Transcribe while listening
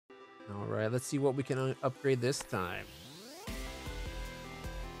All right, let's see what we can upgrade this time.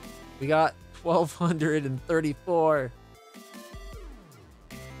 We got 1,234.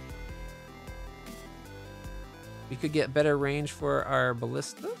 We could get better range for our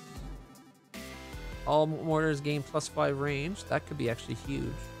ballista. All mortars gain +5 range. That could be actually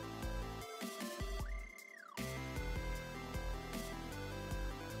huge.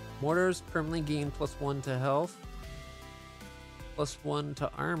 Mortars permanently gain +1 to health, +1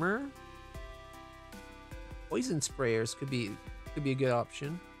 to armor. Poison sprayers could be a good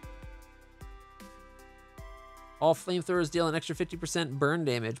option. All flamethrowers deal an extra 50% burn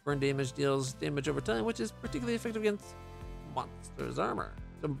damage. Burn damage deals damage over time, which is particularly effective against monsters' armor.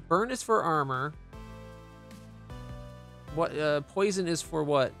 So burn is for armor. What poison is for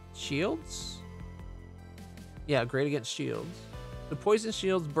what? Shields? Yeah, great against shields. The poison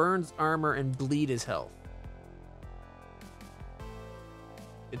shields burns armor and bleed is health.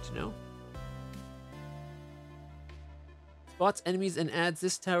 Good to know. Spots enemies and adds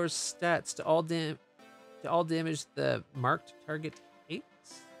this tower's stats to all damage the marked target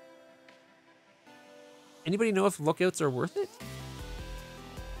takes. Anybody know if lookouts are worth it?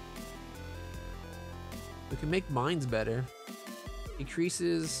 We can make mines better.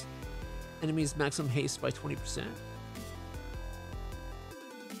 Increases enemies' maximum haste by 20%.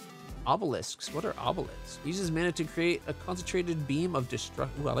 Obelisks. What are obelisks? Uses mana to create a concentrated beam of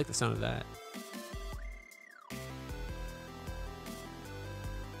destruction. Ooh, I like the sound of that.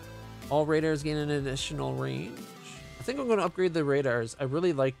 All radars gain an additional range. I think I'm going to upgrade the radars. I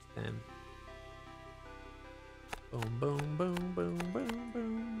really liked them. Boom, boom, boom, boom, boom,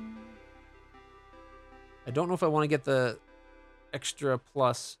 boom. I don't know if I want to get the extra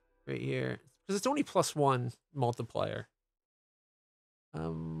plus right here, because it's only +1 multiplier.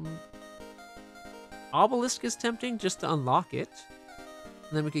 Obelisk is tempting just to unlock it.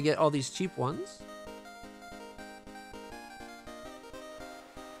 And then we could get all these cheap ones.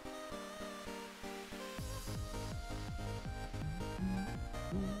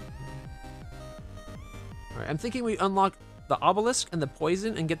 Alright, I'm thinking we unlock the obelisk and the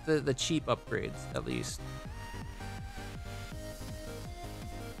poison and get the cheap upgrades, at least.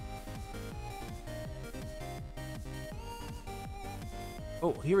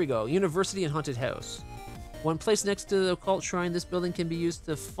 Oh, here we go. University and Haunted House. When placed next to the occult shrine, this building can be used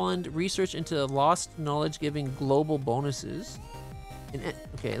to fund research into lost knowledge, giving global bonuses.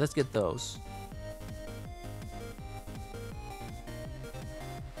 Okay, let's get those.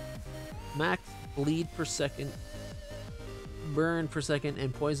 Max bleed per second, burn per second,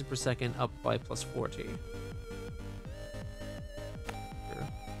 and poison per second up by +40. Sure.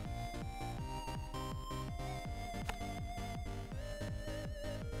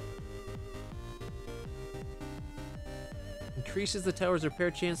 Increases the tower's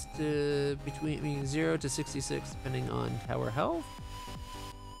repair chance to between 0 to 66 depending on tower health.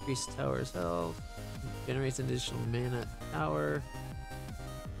 Increase tower's health. Generates an additional mana tower.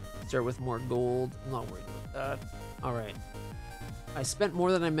 Start with more gold. I'm not worried about that. Alright. I spent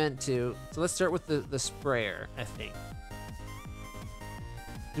more than I meant to. So let's start with the sprayer, I think.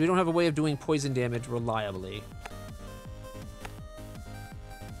 We don't have a way of doing poison damage reliably.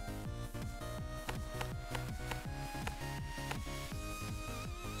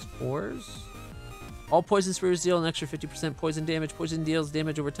 Spores. All poison sprayers deal an extra 50% poison damage. Poison deals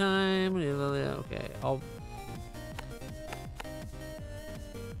damage over time. Okay,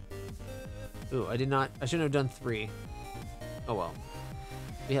 Ooh, I shouldn't have done 3. Oh well.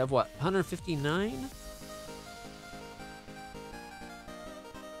 We have what, 159?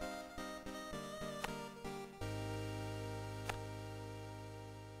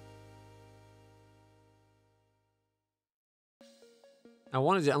 I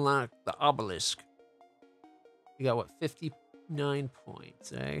wanted to unlock the obelisk. You got what, 59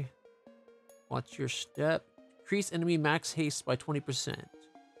 points, eh? Watch your step. Increase enemy max haste by 20%.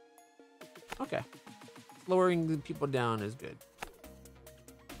 Okay. Lowering the people down is good.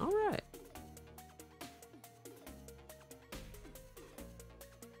 Alright.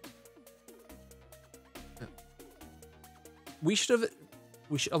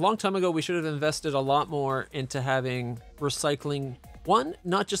 A long time ago, we should have invested a lot more into having recycling. One,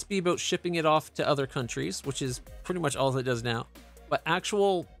 not just be about shipping it off to other countries, which is pretty much all it does now, but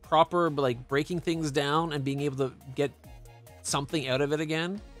actual proper, like, breaking things down and being able to get something out of it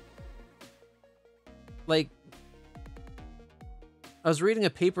again. Like, I was reading a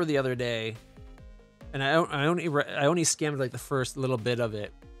paper the other day, and I only skimmed like the first little bit of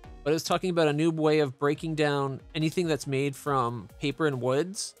it, but it was talking about a new way of breaking down anything that's made from paper and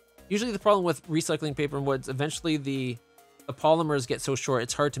woods. Usually the problem with recycling paper and woods, eventually the the polymers get so short,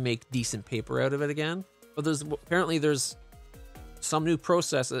 it's hard to make decent paper out of it again. But apparently there's some new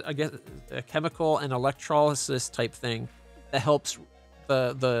process, I guess, a chemical and electrolysis type thing that helps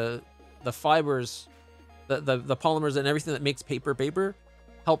the fibers, the polymers and everything that makes paper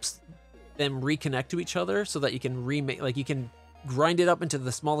helps them reconnect to each other so that you can remake, like you can grind it up into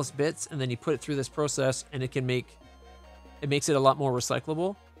the smallest bits and then you put it through this process and it makes it a lot more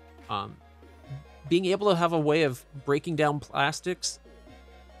recyclable. Being able to have a way of breaking down plastics.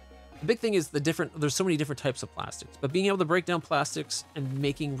 The big thing is there's so many different types of plastics, but being able to break down plastics and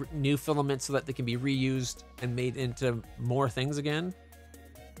making new filaments so that they can be reused and made into more things again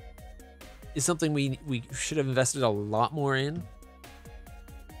is something we should have invested a lot more in.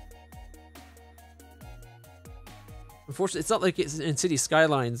 Unfortunately, it's not like it's in City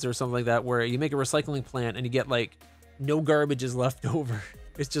Skylines or something like that where you make a recycling plant and you get like no garbage is left over.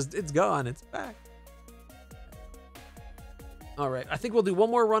 It's gone, it's back. All right, I think we'll do one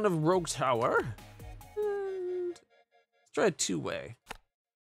more run of Rogue Tower. And let's try a two-way.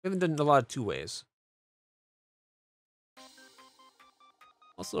 We haven't done a lot of two-ways.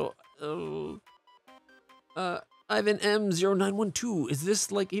 Also, Ivan M0912. Is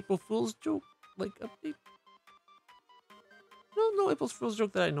this like April Fool's joke? Like update? No April Fool's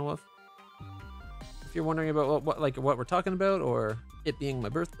joke that I know of. If you're wondering about what we're talking about, or it being my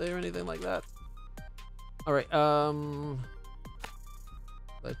birthday or anything like that. All right,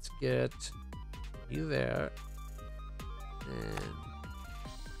 let's get you there, and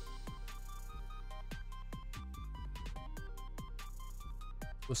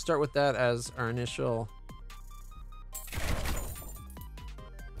we'll start with that as our initial.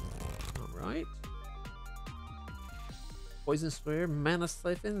 All right. Poison Sphere, Mana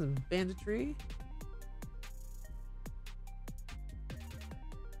Siphons, and Banditry.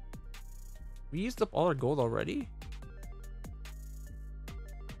 We used up all our gold already?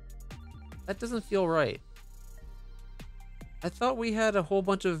 That doesn't feel right. I thought we had a whole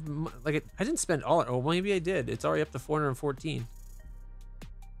bunch of, like, I didn't spend all it. Oh, maybe I did. It's already up to 414.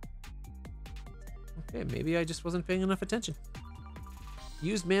 Okay, maybe I just wasn't paying enough attention.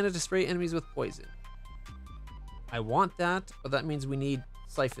 Use mana to spray enemies with poison. I want that, but that means we need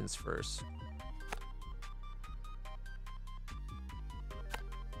siphons first.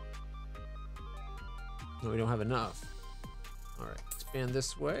 No, we don't have enough. All right, expand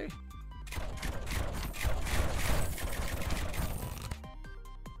this way.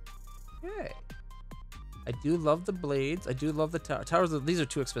 Okay. I do love the blades. I do love the towers. These are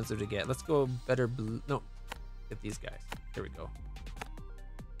too expensive to get. Let's go better blue. No, get these guys. Here we go.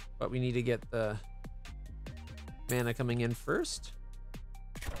 But we need to get the mana coming in first.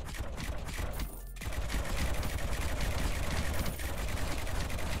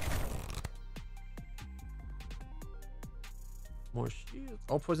 More shields.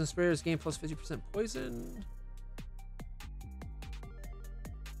 All poison sprayers gain plus 50% poison.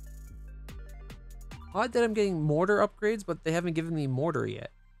 Odd that I'm getting mortar upgrades, but they haven't given me mortar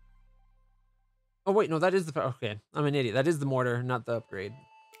yet. Oh wait, no, that is the, okay, I'm an idiot. That is the mortar, not the upgrade.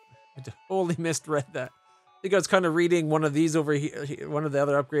 I totally misread that. I think I was kind of reading one of these over here, one of the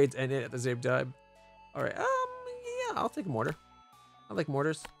other upgrades, and it at the same time. All right, yeah, I'll take a mortar. I like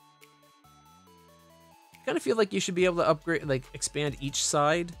mortars. Kind of feel like you should be able to upgrade, like expand each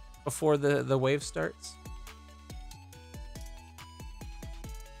side before the wave starts.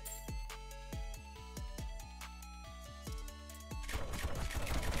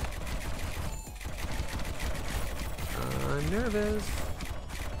 I'm nervous.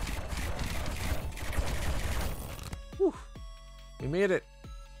 Whew. We made it.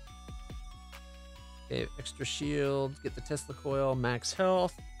 Okay, extra shield, get the Tesla coil, max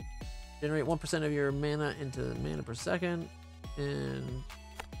health. Generate 1% of your mana into mana per second. And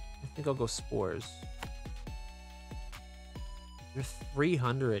I think I'll go spores. They're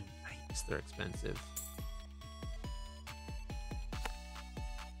 300. Nice, they're expensive.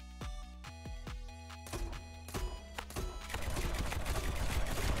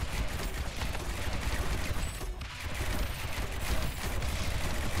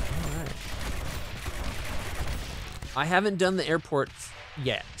 Alright. I haven't done the airports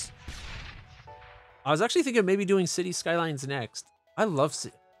yet. I was actually thinking of maybe doing City Skylines next. I love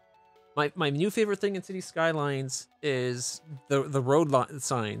my new favorite thing in City Skylines is the road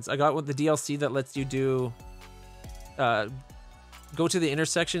signs. I got the DLC that lets you do go to the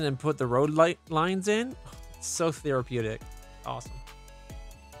intersection and put the road lines in. It's so therapeutic. Awesome.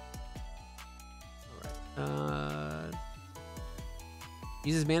 All right.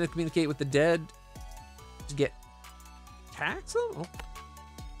 Uses mana to communicate with the dead to get tax them. Oh.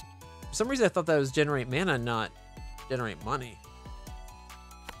 For some reason, I thought that was generate mana, not generate money.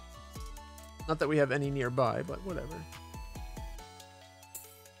 Not that we have any nearby, but whatever.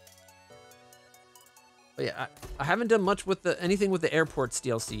 But yeah, I haven't done much with anything with the airports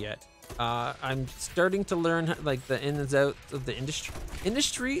DLC yet. I'm starting to learn like the ins and outs of the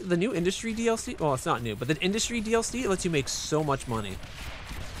industry. The new industry DLC. Well, it's not new, but the industry DLC lets you make so much money.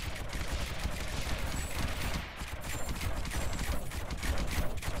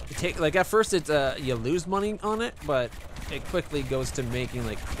 Like at first it's you lose money on it, but it quickly goes to making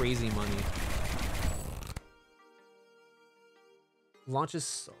like crazy money.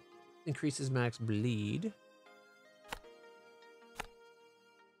 Launches increases max bleed.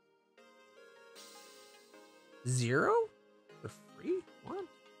 Zero? For free? What?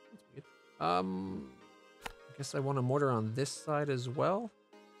 That's weird. I guess I want a mortar on this side as well.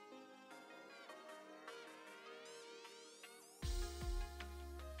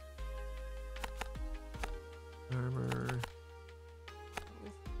 Armor.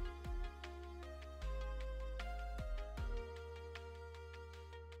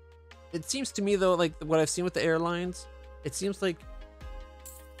 It seems to me though, like what I've seen with the airlines, it seems like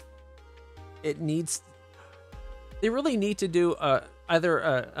it needs. They really need to do either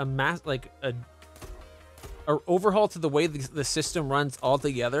a mass like a overhaul to the way the system runs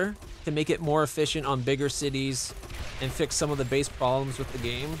altogether to make it more efficient on bigger cities and fix some of the base problems with the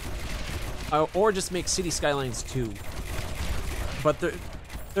game, or just make City Skylines 2. But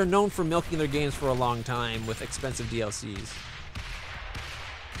they're known for milking their games for a long time with expensive DLCs.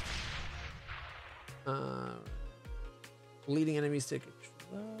 Leading enemies take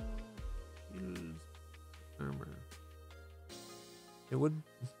armor. It would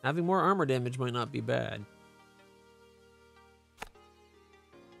having more armor damage might not be bad.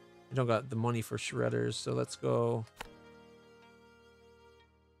 I don't got the money for shredders, so let's go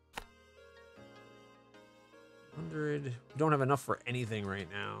 100. We don't have enough for anything right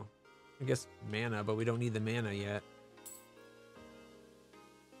now. I guess mana, but we don't need the mana yet.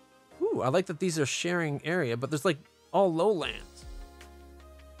 Ooh, I like that these are sharing area, but there's like all lowlands.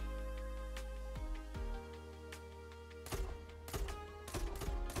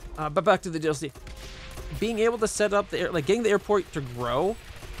 But back to the DLC. Being able to set up the like getting the airport to grow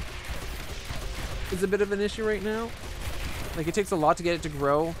is a bit of an issue right now. Like it takes a lot to get it to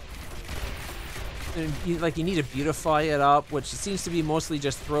grow. And you need to beautify it up, which seems to be mostly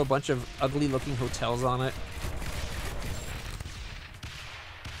just throw a bunch of ugly looking hotels on it.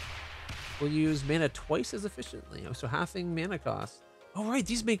 We'll use mana twice as efficiently, so halving mana cost. Oh right,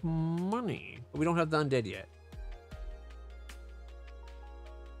 these make money, but we don't have the undead yet.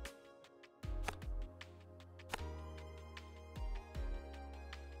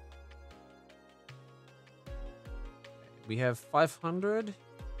 We have 500.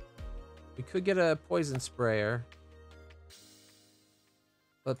 We could get a poison sprayer,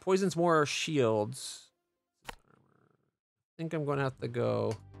 but poison's more shields. I think I'm going to have to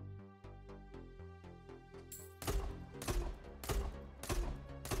go.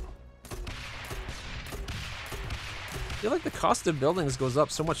 I feel like the cost of buildings goes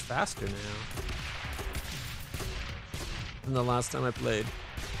up so much faster now than the last time I played.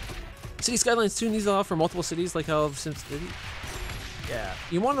 City Skylines 2 needs to offer multiple cities like how SimCity. Yeah.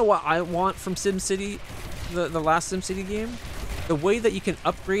 You want to know what I want from SimCity, the last SimCity game? The way that you can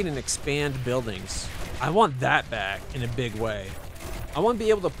upgrade and expand buildings. I want that back in a big way. I want to be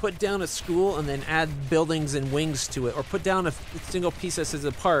able to put down a school and then add buildings and wings to it, or put down a single piece that says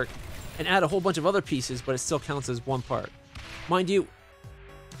a park and add a whole bunch of other pieces, but it still counts as one part. Mind you,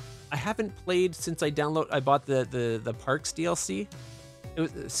 I haven't played since I bought the Parks DLC. It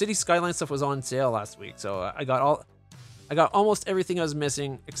was, City Skyline stuff was on sale last week, so I got almost everything I was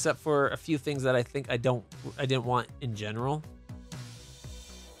missing, except for a few things that I think I didn't want in general.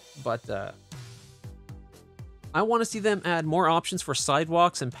 But I want to see them add more options for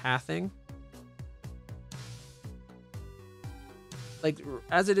sidewalks and pathing. Like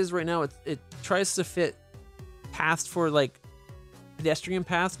as it is right now, it tries to fit paths for like pedestrian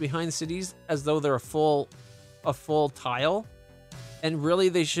paths behind cities as though they're a full tile, and really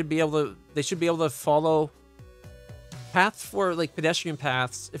they should be able to follow paths for like pedestrian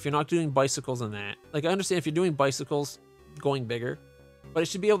paths if you're not doing bicycles and that. Like I understand if you're doing bicycles, going bigger, but it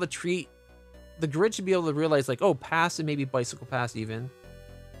should be able to treat the grid should be able to realize like, oh, paths and maybe bicycle paths even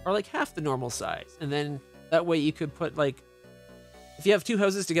are like half the normal size, and then that way you could put like, if you have two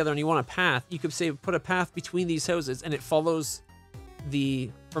houses together and you want a path, you could say put a path between these houses and it follows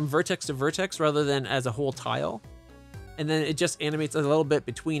from vertex to vertex rather than as a whole tile, and then it just animates a little bit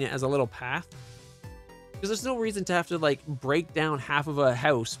between it as a little path. Because there's no reason to have to like break down half of a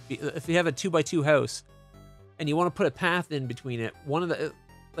house if you have a 2x2 house and you want to put a path in between it, one of the,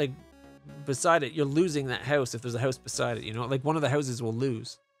 like, beside it, you're losing that house if there's a house beside it, you know? Like, one of the houses will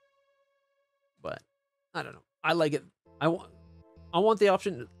lose. But, I don't know. I like it. I want the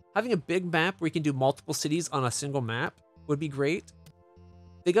option, having a big map where you can do multiple cities on a single map would be great.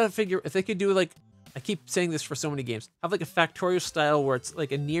 They gotta figure, if they could do, like, I keep saying this for so many games, have like a Factorio style where it's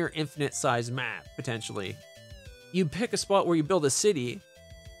like a near infinite size map, potentially. You pick a spot where you build a city,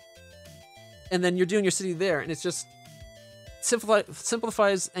 and then you're doing your city there, and it's just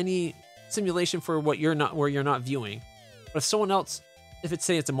simplifies any simulation for what you're not, where you're not viewing. But if someone else, if it's,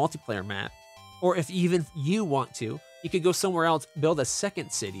 say it's a multiplayer map, or if even you want to, you could go somewhere else, build a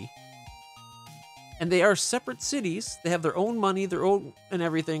second city. And they are separate cities. They have their own money, their own and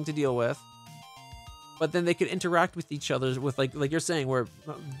everything to deal with. But then they could interact with each other with, like you're saying, where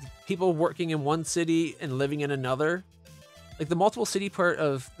people working in one city and living in another. Like the multiple city part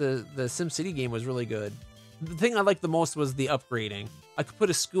of the SimCity game was really good. The thing I liked the most was the upgrading. I could put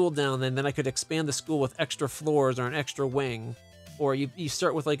a school down and then I could expand the school with extra floors or an extra wing. Or you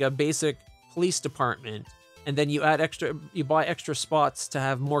start with like a basic police department and then you add you buy extra spots to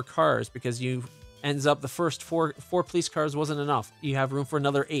have more cars because you ends up the first four police cars wasn't enough. You have room for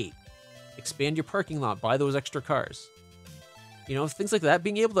another 8. Expand your parking lot, buy those extra cars. You know, things like that.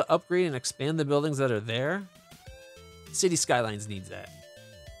 Being able to upgrade and expand the buildings that are there. City Skylines needs that.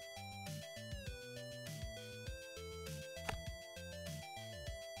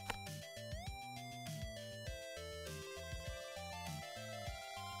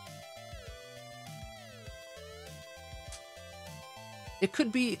 It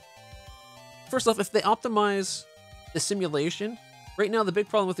could be, first off, if they optimize the simulation. Right now, the big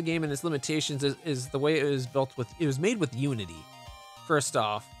problem with the game and its limitations is the way it was built with, it was made with Unity, first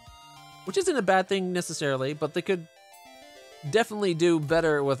off, which isn't a bad thing necessarily, but they could definitely do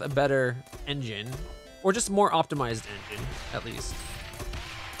better with a better engine, or just more optimized engine, at least.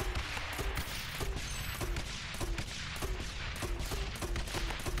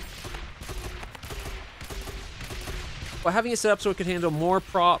 But having it set up so it could handle more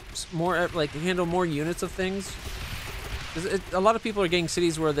props, more, like, handle more units of things. A lot of people are getting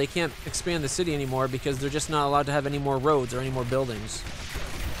cities where they can't expand the city anymore because they're just not allowed to have any more roads or any more buildings.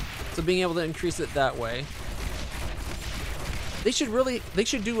 So being able to increase it that way. They should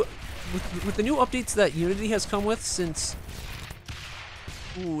do, with the new updates that Unity has come with since,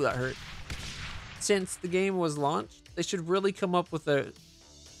 ooh, that hurt. Since the game was launched, they should really come up with a,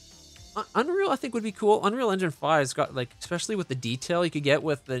 Unreal I think would be cool. Unreal Engine 5's got, like, especially with the detail you could get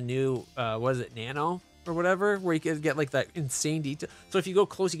with the new, what is it, Nano? Or whatever, where you could get like that insane detail. So if you go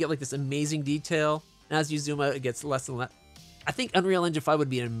close, you get like this amazing detail. And as you zoom out, it gets less and less. I think Unreal Engine 5 would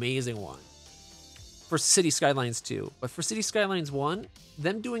be an amazing one. For City Skylines 2. But for City Skylines 1,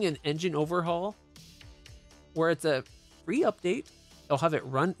 them doing an engine overhaul, where it's a free update, they'll have it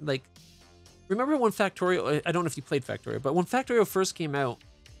run, like, remember when Factorio, I don't know if you played Factorio, but when Factorio first came out,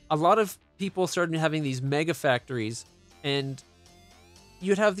 a lot of people started having these mega factories, and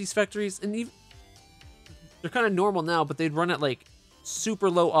you'd have these factories, and even, they're kind of normal now, but they'd run at like super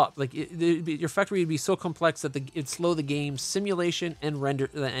low up. Like your factory would be so complex that it'd slow the game's simulation and render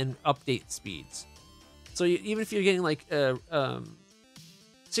and update speeds. So even if you're getting like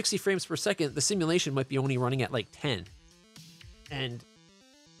 60 frames per second, the simulation might be only running at like 10. And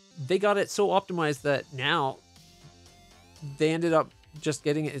they got it so optimized that now they ended up just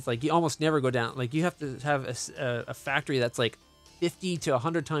getting it. It's like you almost never go down. Like you have to have a factory that's like 50 to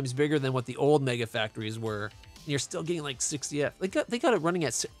 100 times bigger than what the old mega factories were, and you're still getting like 60 F. They got it running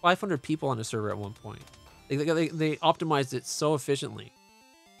at 500 people on a server at one point. They optimized it so efficiently.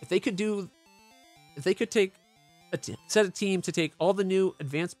 If they could take set a team to take all the new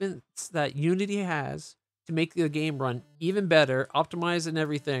advancements that Unity has to make the game run even better, optimize and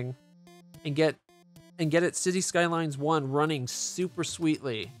everything, and get it City Skylines 1 running super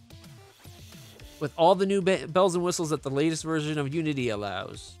sweetly. With all the new bells and whistles that the latest version of Unity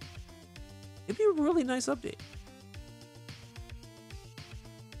allows. It'd be a really nice update.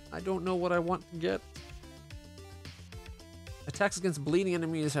 I don't know what I want to get. Attacks against bleeding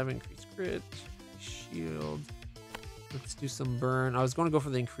enemies have increased crit. Shield. Let's do some burn. I was going to go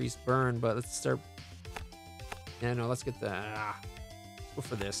for the increased burn, but let's start. Yeah, no, let's get the. Let's go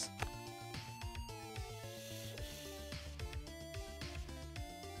for this.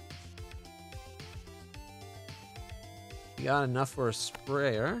 We got enough for a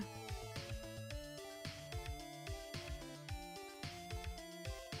sprayer.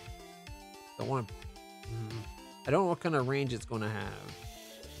 Don't want to. I don't know what kind of range it's going to have.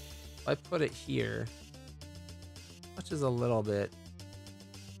 If I put it here, touches a little bit.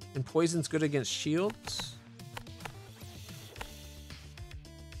 And poison's good against shields.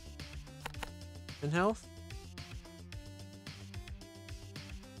 in health.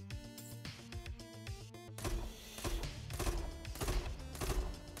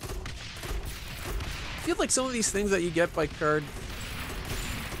 I feel like some of these things that you get by card...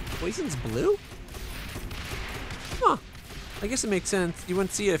 Poison's blue? Huh. I guess it makes sense. You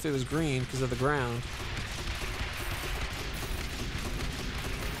wouldn't see it if it was green because of the ground.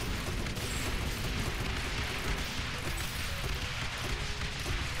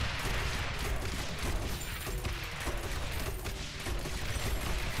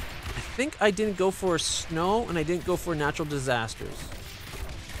 I think I didn't go for snow and I didn't go for natural disasters.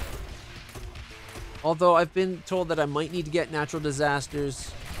 Although I've been told that I might need to get natural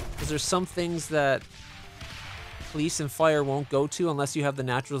disasters because there's some things that police and fire won't go to unless you have the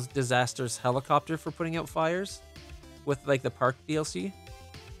natural disasters helicopter for putting out fires with like the park DLC.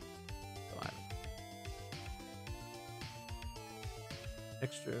 So I don't know.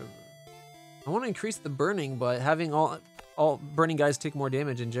 Extra. I want to increase the burning, but having all burning guys take more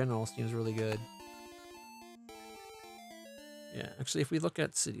damage in general seems really good. Yeah, actually, if we look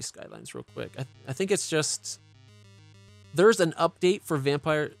at City Skylines real quick, I think it's just... There's an update for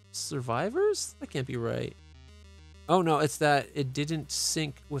Vampire Survivors? That can't be right. Oh, no, it's that it didn't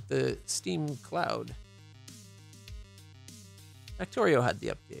sync with the Steam Cloud. Factorio had the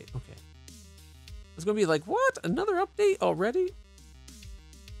update. Okay. I was going to be like, what? Another update already?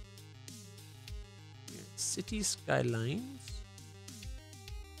 City Skylines.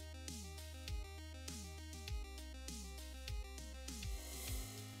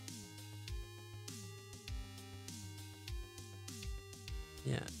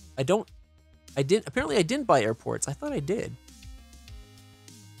 Yeah, apparently I didn't buy airports. I thought I did.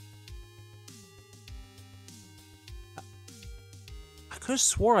 I could have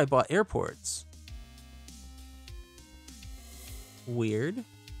swore I bought airports. Weird.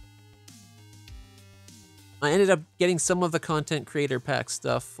 I ended up getting some of the content creator pack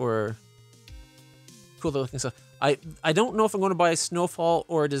stuff for cooler looking stuff. I don't know if I'm going to buy Snowfall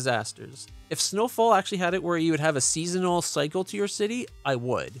or Disasters. If Snowfall actually had it where you would have a seasonal cycle to your city, I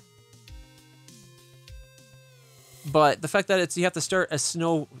would. But the fact that it's you have to start a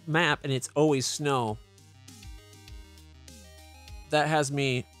snow map and it's always snow, that has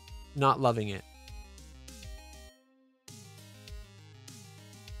me not loving it.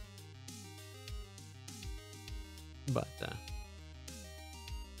 But,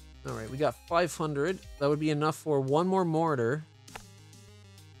 all right, we got 500. That would be enough for one more mortar.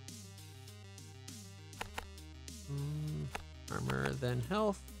 Armor, then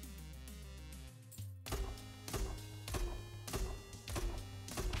health.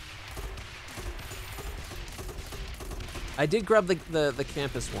 I did grab the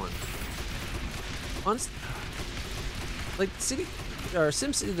campus one. Like City or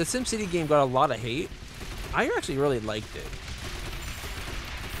SimCity, the SimCity game got a lot of hate. I actually really liked it.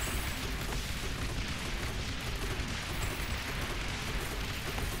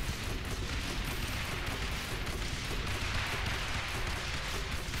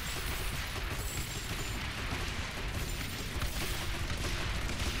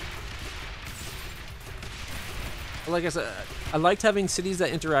 Like I said, I liked having cities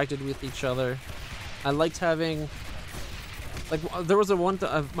that interacted with each other. I liked having, like, there was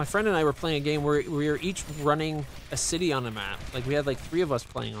my friend and I were playing a game where we were each running a city on a map. Like, we had like 3 of us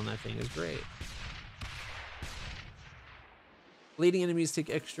playing on that thing. It was great. Bleeding enemies take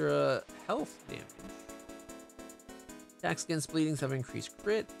extra health damage. Attacks against bleedings have increased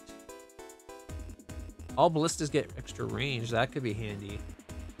crit. All ballistas get extra range. That could be handy.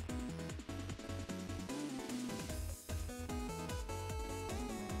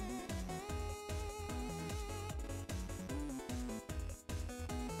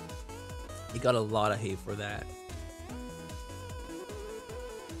 You got a lot of hate for that.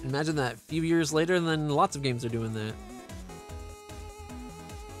 Imagine that a few years later, and then lots of games are doing that.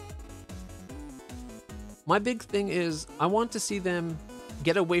 My big thing is I want to see them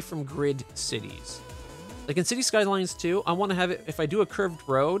get away from grid cities. Like in City Skylines 2, I want to have it, if I do a curved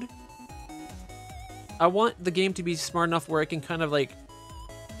road, I want the game to be smart enough where I can kind of like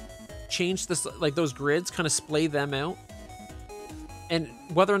change this, like those grids, kind of splay them out. And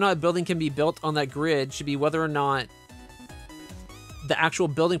whether or not a building can be built on that grid should be whether or not the actual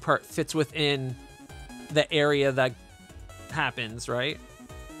building part fits within the area that happens, right?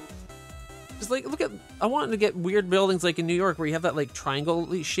 Just like, look at, I want to get weird buildings like in New York where you have that like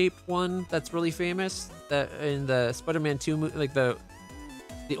triangle shaped one that's really famous. That in the Spider-Man 2, like the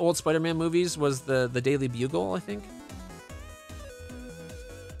old Spider-Man movies was the Daily Bugle, I think.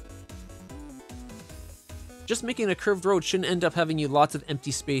 just making a curved road shouldn't end up having you lots of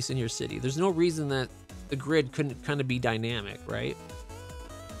empty space in your city. There's no reason that the grid couldn't kind of be dynamic, right?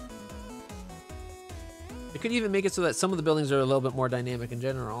 It could even make it so that some of the buildings are a little bit more dynamic in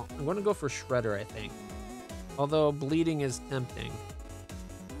general. I'm going to go for Shredder, I think. Although bleeding is tempting.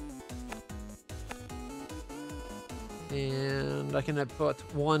 And I can put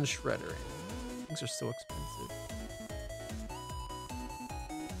one Shredder in. Things are so expensive.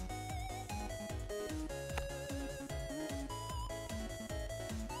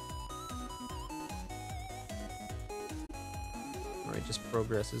 Alright, just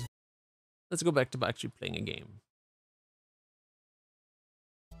progresses. Let's go back to actually playing a game.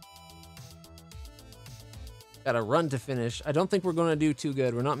 Got a run to finish. I don't think we're going to do too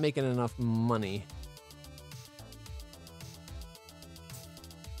good. We're not making enough money.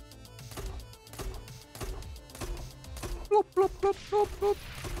 Bloop, bloop, bloop, bloop, bloop.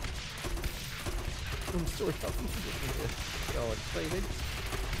 I'm so happy to get this. So excited.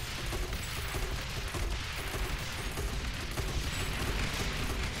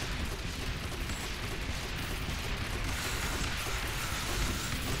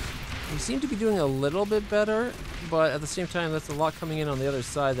 We seem to be doing a little bit better, but at the same time, that's a lot coming in on the other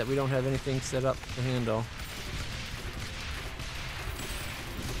side that we don't have anything set up to handle.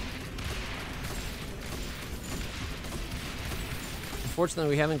 Unfortunately,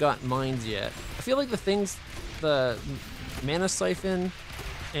 we haven't got mines yet. I feel like the things, the mana siphon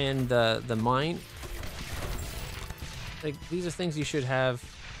and the mine, like these are things you should have.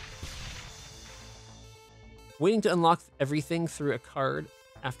 Waiting to unlock everything through a card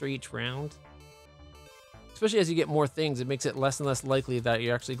after each round, especially as you get more things, it makes it less and less likely that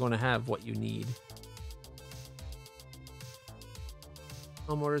you're actually going to have what you need.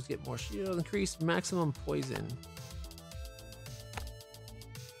 Mortars get more shield, increase maximum poison.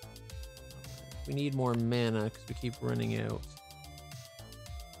 We need more mana because we keep running out.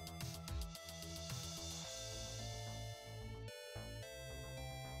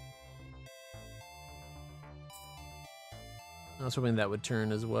 I was hoping that would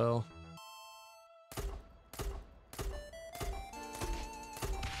turn as well.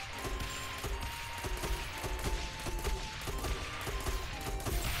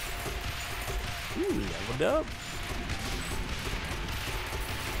 Ooh, leveled up.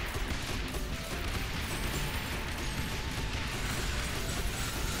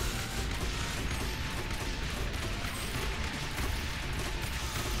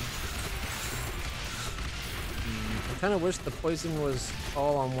 I kind of wish the poison was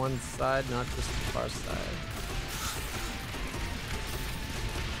all on one side, not just the far side.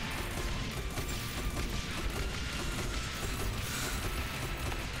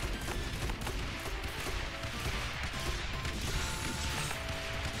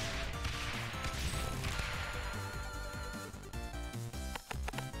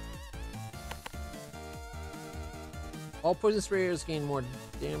 All poison sprayers gain more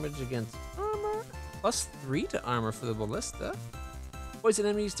damage against armor. +3 to armor for the ballista. Poison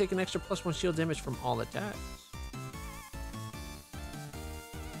enemies take an extra +1 shield damage from all attacks.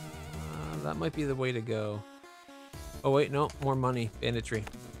 That might be the way to go. Oh wait, no, more money. Banditry.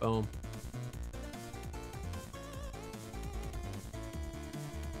 Boom.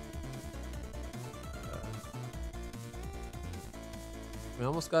 We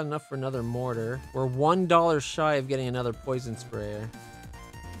almost got enough for another mortar. We're $1 shy of getting another poison sprayer.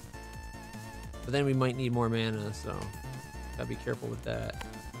 But then we might need more mana, so gotta be careful with that.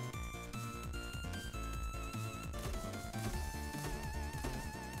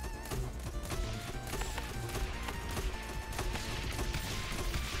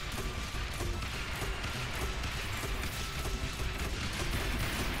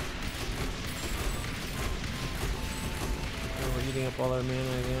 Oh, we're eating up all our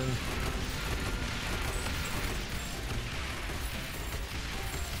mana again.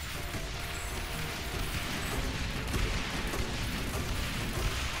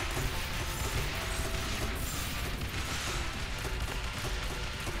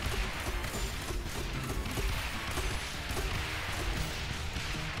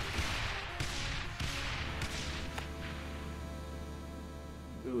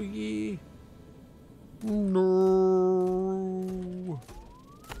 Oogie. No.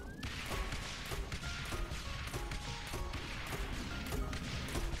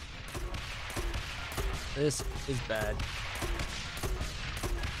 This is bad.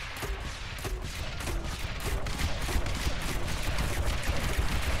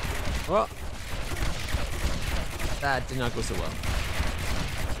 Well, that did not go so well.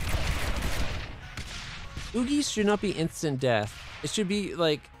 Oogies should not be instant death. It should be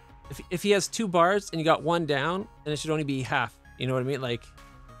like if he has 2 bars and you got 1 down, then it should only be half. You know what I mean? Like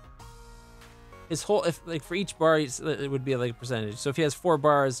his whole, if like for each bar, it would be like a percentage. So if he has 4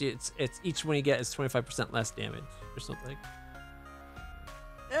 bars, it's each one you get is 25% less damage or something.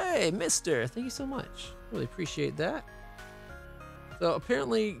 Hey, Mister, thank you so much. Really appreciate that. So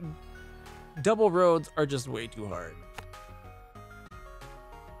apparently, double roads are just way too hard.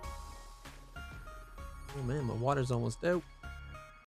 Oh man, my water's almost out.